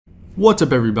What's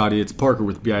up everybody, it's Parker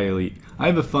with BI Elite. I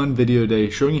have a fun video today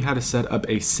showing you how to set up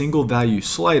a single value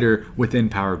slider within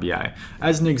Power BI.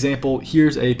 As an example,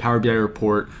 here's a Power BI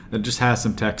report that just has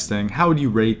some text saying, how would you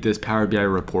rate this Power BI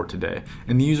report today?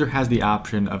 And the user has the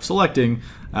option of selecting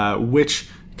which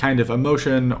kind of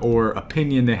emotion or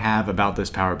opinion they have about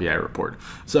this Power BI report.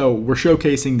 So we're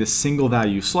showcasing this single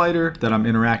value slider that I'm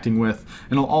interacting with,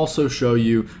 and I'll also show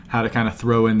you how to kind of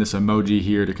throw in this emoji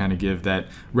here to kind of give that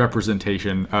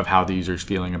representation of how the user's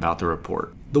feeling about the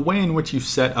report. The way in which you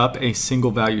set up a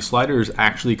single value slider is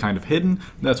actually kind of hidden.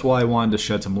 That's why I wanted to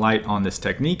shed some light on this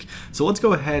technique. So let's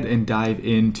go ahead and dive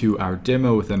into our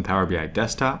demo within Power BI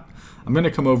Desktop. I'm going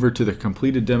to come over to the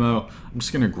completed demo. I'm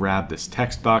just going to grab this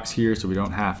text box here so we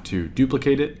don't have to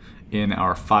duplicate it in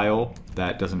our file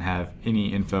that doesn't have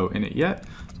any info in it yet.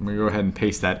 So I'm going to go ahead and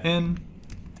paste that in.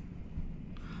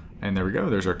 And there we go,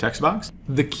 there's our text box.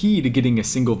 The key to getting a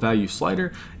single value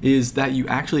slider is that you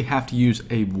actually have to use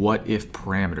a what if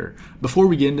parameter. Before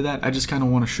we get into that, I just kind of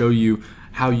want to show you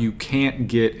how you can't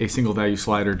get a single value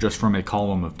slider just from a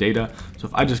column of data. So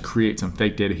if I just create some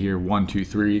fake data here, 1, 2,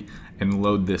 3, and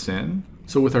load this in.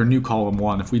 So with our new column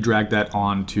 1, if we drag that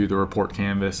onto the report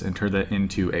canvas and turn that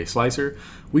into a slicer,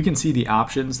 we can see the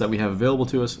options that we have available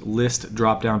to us, list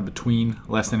drop down between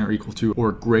less than or equal to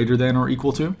or greater than or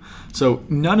equal to. So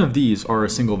none of these are a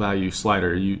single value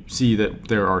slider. You see that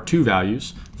there are 2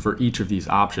 values for each of these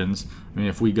options. I mean,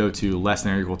 if we go to less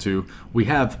than or equal to, we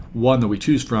have one that we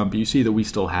choose from, but you see that we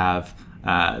still have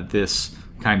this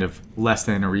kind of less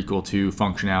than or equal to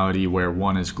functionality where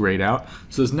 1 is grayed out.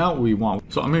 So it's not what we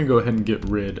want. So I'm going to go ahead and get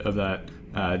rid of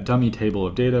that dummy table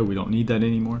of data. We don't need that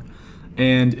anymore.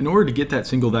 And in order to get that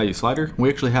single value slider, we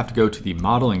actually have to go to the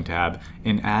modeling tab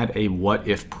and add a what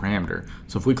if parameter.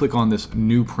 So if we click on this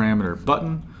new parameter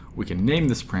button, we can name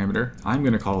this parameter. I'm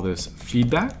going to call this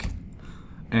feedback,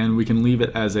 and we can leave it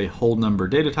as a whole number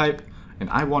data type. And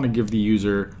I want to give the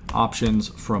user options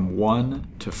from 1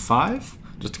 to 5.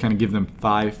 Just to kind of give them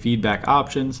 5 feedback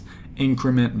options,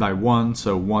 increment by 1,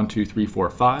 so 1, 2, 3, 4,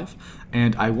 5.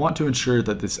 And I want to ensure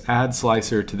that this add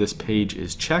slicer to this page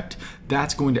is checked.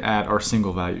 That's going to add our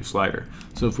single value slider.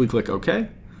 So if we click OK,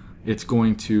 it's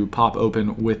going to pop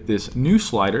open with this new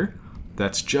slider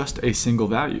that's just a single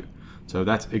value. So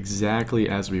that's exactly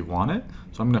as we want it.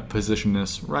 So I'm going to position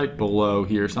this right below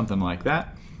here, something like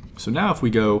that. So now if we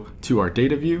go to our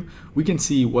data view, we can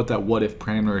see what that what if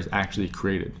parameter is actually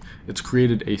created. It's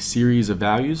created a series of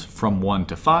values from 1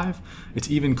 to 5. It's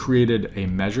even created a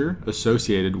measure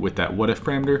associated with that what if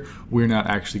parameter. We're not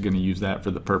actually going to use that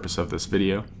for the purpose of this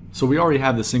video. So we already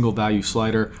have the single value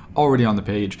slider already on the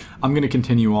page. I'm going to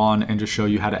continue on and just show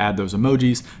you how to add those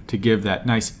emojis to give that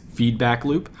nice feedback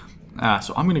loop.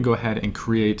 So I'm going to go ahead and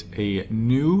create a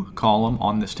new column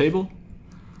on this table.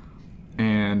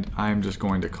 And I'm just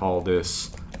going to call this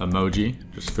emoji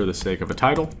just for the sake of a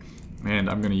title. And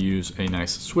I'm going to use a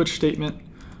nice switch statement.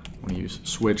 I'm going to use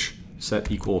switch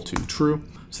set equal to true.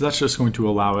 So that's just going to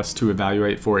allow us to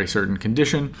evaluate for a certain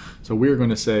condition. So we're going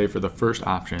to say for the first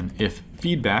option, if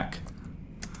feedback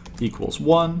equals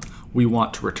 1, we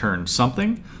want to return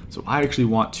something. So I actually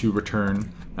want to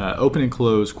return open and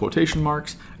close quotation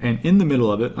marks, and in the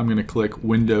middle of it I'm going to click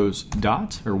Windows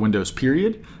dot or Windows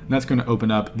period, and that's going to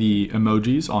open up the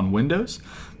emojis on Windows.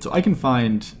 So I can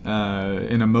find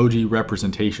an emoji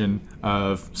representation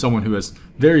of someone who has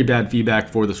very bad feedback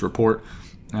for this report.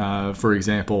 For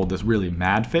example, this really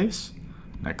mad face,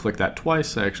 and I click that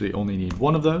twice. I actually only need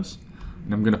 1 of those,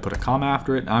 and I'm going to put a comma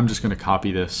after it. I'm just going to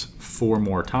copy this 4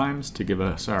 more times to give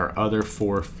us our other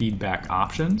 4 feedback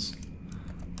options.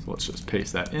 So let's just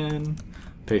paste that in,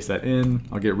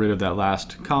 I'll get rid of that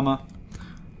last comma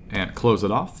and close it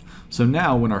off. So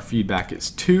now when our feedback is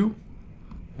 2,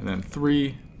 and then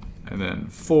 3, and then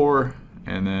 4,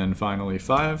 and then finally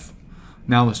 5,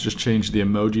 now let's just change the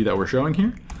emoji that we're showing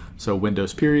here. So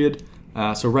Windows period.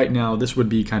 So right now this would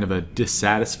be kind of a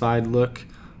dissatisfied look.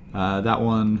 That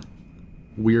one,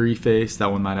 weary face,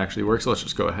 that one might actually work. So let's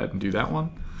just go ahead and do that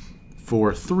one.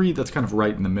 For 3, that's kind of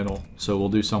right in the middle. So we'll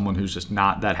do someone who's just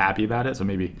not that happy about it. So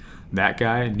maybe that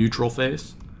guy, neutral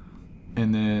face.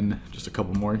 And then just a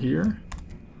couple more here.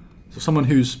 So someone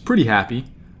who's pretty happy.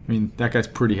 I mean, that guy's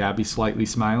pretty happy, slightly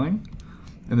smiling.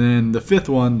 And then the 5th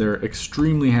one, they're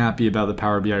extremely happy about the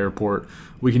Power BI report.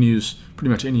 We can use pretty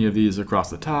much any of these across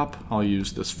the top. I'll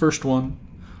use this first one.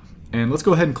 And let's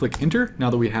go ahead and click enter now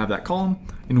that we have that column,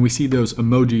 and we see those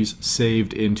emojis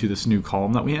saved into this new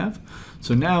column that we have.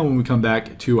 So now when we come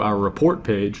back to our report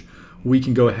page, we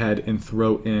can go ahead and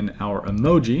throw in our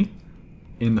emoji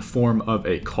in the form of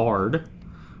a card,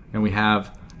 and we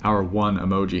have our 1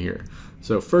 emoji here.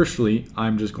 So firstly,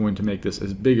 I'm just going to make this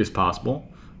as big as possible.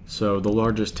 So the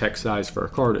largest text size for a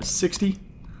card is 60,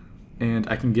 and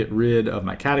I can get rid of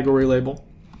my category label.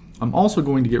 I'm also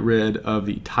going to get rid of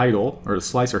the title or the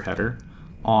slicer header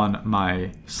on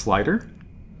my slider.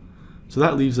 So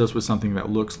that leaves us with something that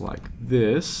looks like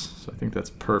this. So I think that's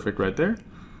perfect right there.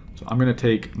 So I'm going to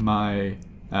take my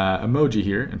emoji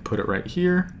here and put it right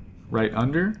here, right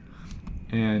under,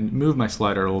 and move my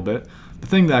slider a little bit. The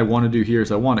thing that I want to do here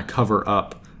is I want to cover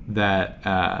up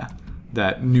that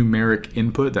that numeric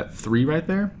input, that 3 right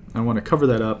there. I want to cover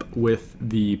that up with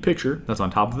the picture that's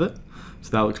on top of it.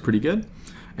 So that looks pretty good.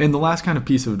 And the last kind of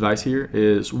piece of advice here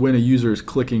is when a user is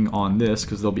clicking on this,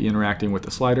 because they'll be interacting with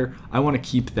the slider, I want to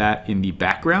keep that in the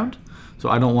background. So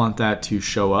I don't want that to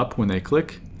show up when they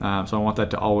click. So I want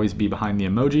that to always be behind the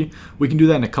emoji. We can do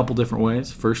that in a couple different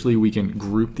ways. Firstly, we can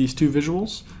group these two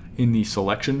visuals in the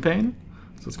selection pane.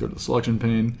 So let's go to the selection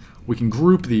pane. We can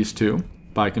group these two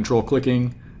by control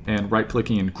clicking and right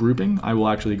clicking and grouping. I will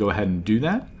actually go ahead and do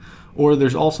that. Or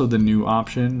there's also the new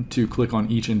option to click on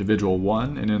each individual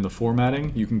one, and in the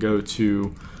formatting you can go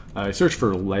to search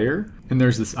for layer, and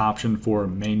there's this option for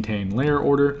maintain layer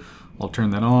order. I'll turn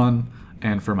that on,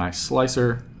 and for my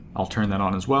slicer I'll turn that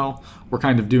on as well. We're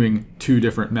kind of doing 2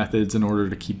 different methods in order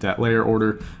to keep that layer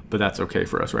order, but that's okay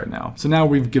for us right now. So now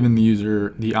we've given the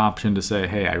user the option to say,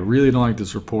 hey, I really don't like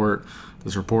this report.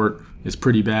 This report is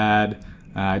pretty bad.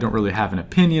 I don't really have an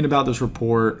opinion about this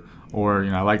report, or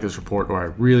I like this report, or I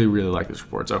really, really like this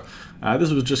report. So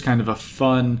this was just kind of a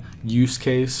fun use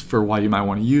case for why you might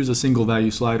want to use a single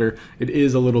value slider. It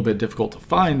is a little bit difficult to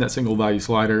find that single value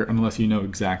slider unless you know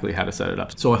exactly how to set it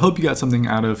up. So I hope you got something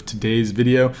out of today's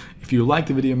video. If you liked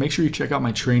the video, make sure you check out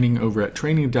my training over at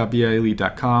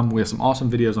training.bielite.com. We have some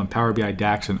awesome videos on Power BI,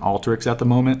 DAX, and Alteryx at the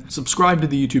moment. Subscribe to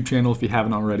the YouTube channel if you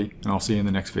haven't already, and I'll see you in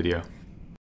the next video.